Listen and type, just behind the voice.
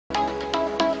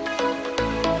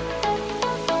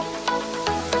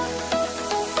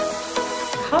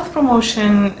health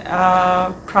promotion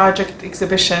project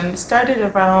exhibition started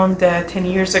around 10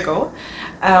 years ago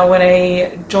when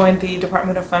I joined the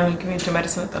Department of Family and Community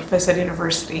Medicine at Alfaisal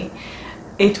University.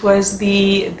 It was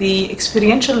the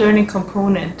experiential learning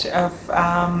component of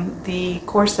the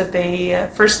course that the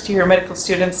first year medical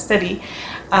students study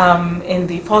in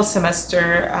the fall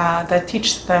semester that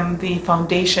teaches them the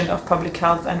foundation of public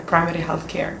health and primary health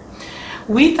care.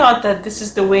 We thought that this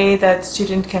is the way that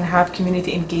students can have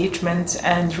community engagement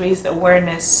and raise the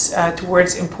awareness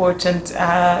towards important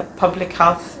public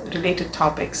health related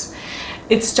topics.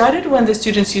 It started when the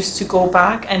students used to go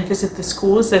back and visit the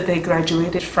schools that they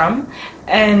graduated from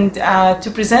and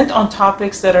to present on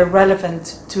topics that are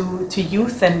relevant to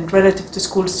youth and relative to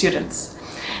school students.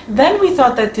 Then we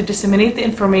thought that to disseminate the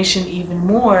information even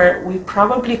more, we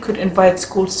probably could invite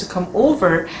schools to come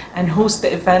over and host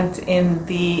the event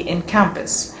in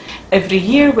campus. Every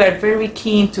year we are very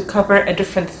keen to cover a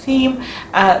different theme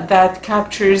that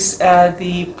captures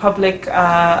the public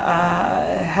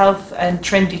health and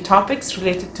trendy topics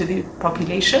related to the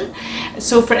population.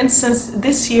 So for instance,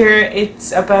 this year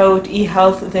it's about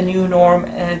e-health, the new norm,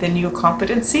 the new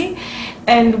competency.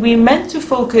 And we meant to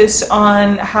focus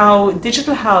on how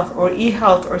digital health or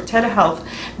e-health or telehealth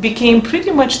became pretty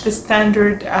much the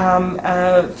standard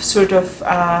sort of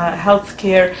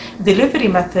healthcare delivery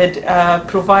method,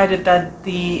 provided that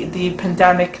the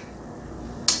pandemic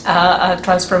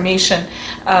transformation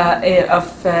of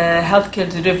healthcare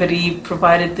delivery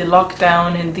provided the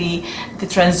lockdown and the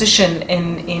transition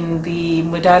in the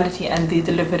modality and the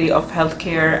delivery of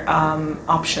healthcare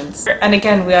options. And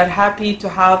again, we are happy to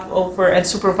have over and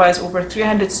supervise over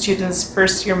 300 students,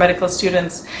 first year medical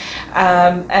students,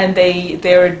 and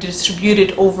they are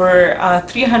distributed over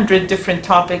 300 different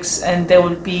topics, and they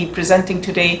will be presenting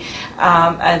today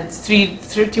at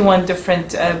 31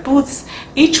 different booths.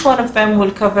 Each one of them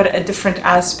will cover a different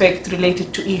aspect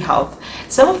related to e-health.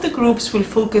 Some of the groups will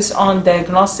focus on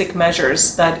diagnostic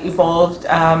measures that evolved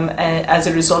as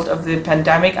a result of the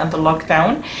pandemic and the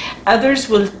lockdown. Others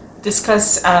will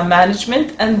discuss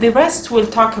management, and the rest will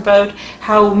talk about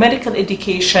how medical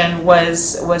education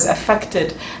was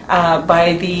affected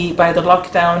by the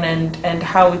lockdown and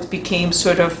how it became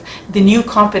sort of the new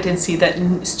competency that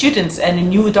students and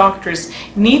new doctors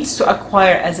needs to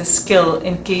acquire as a skill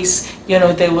in case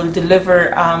they will deliver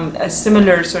a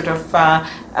similar sort of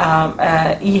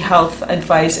e-health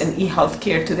advice and e-health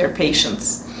care to their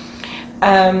patients.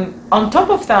 On top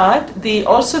of that, the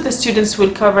students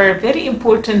will cover very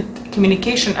important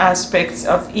communication aspects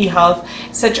of e-health,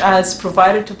 such as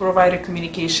provider-to-provider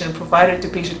communication,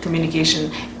 provider-to-patient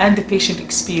communication, and the patient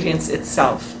experience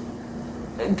itself.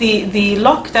 The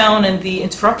lockdown and the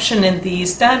interruption in the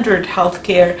standard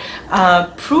healthcare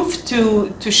proved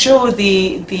to show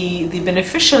the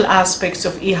beneficial aspects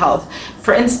of e-health.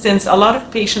 For instance, a lot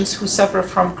of patients who suffer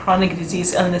from chronic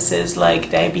disease illnesses like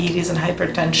diabetes and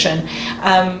hypertension,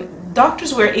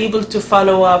 doctors were able to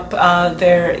follow up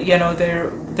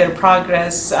their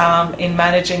progress in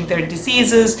managing their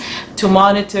diseases, to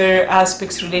monitor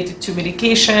aspects related to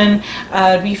medication,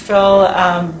 refill,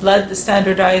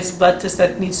 standardized blood tests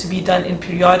that needs to be done in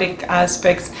periodic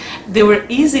aspects. They were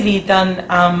easily done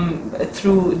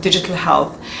through digital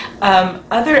health.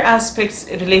 Other aspects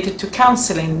related to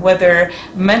counseling, whether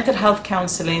mental health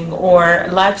counseling or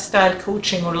lifestyle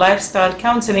coaching or lifestyle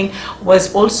counseling,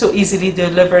 was also easily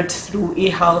delivered through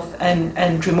e-health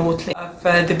and remotely.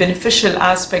 The beneficial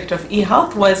aspect of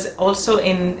e-health was also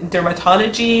in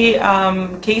dermatology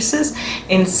cases,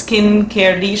 in skin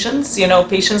care lesions.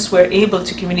 Patients were able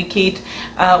to communicate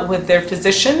with their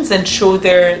physicians and show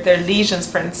their lesions,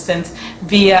 for instance,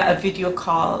 via a video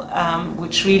call,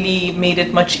 which really made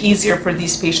it much easier for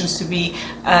these patients to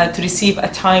receive a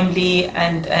timely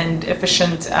and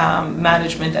efficient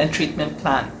management and treatment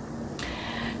plan.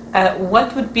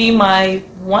 What would be my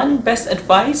one best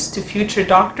advice to future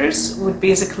doctors would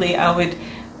basically, I would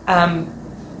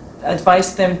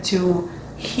advise them to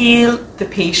heal the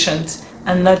patient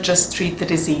and not just treat the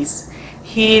disease.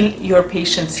 Heal your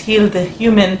patients, heal the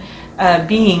human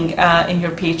being in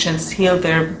your patients, heal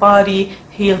their body,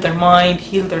 heal their mind,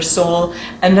 heal their soul,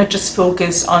 and not just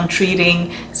focus on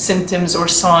treating symptoms or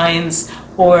signs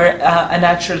or a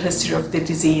natural history of the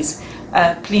disease.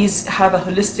 Please have a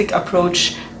holistic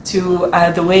approach to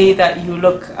the way that you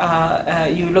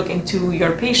look into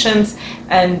your patients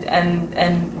and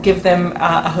give them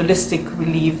a holistic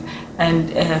relief and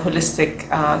holistic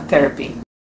therapy.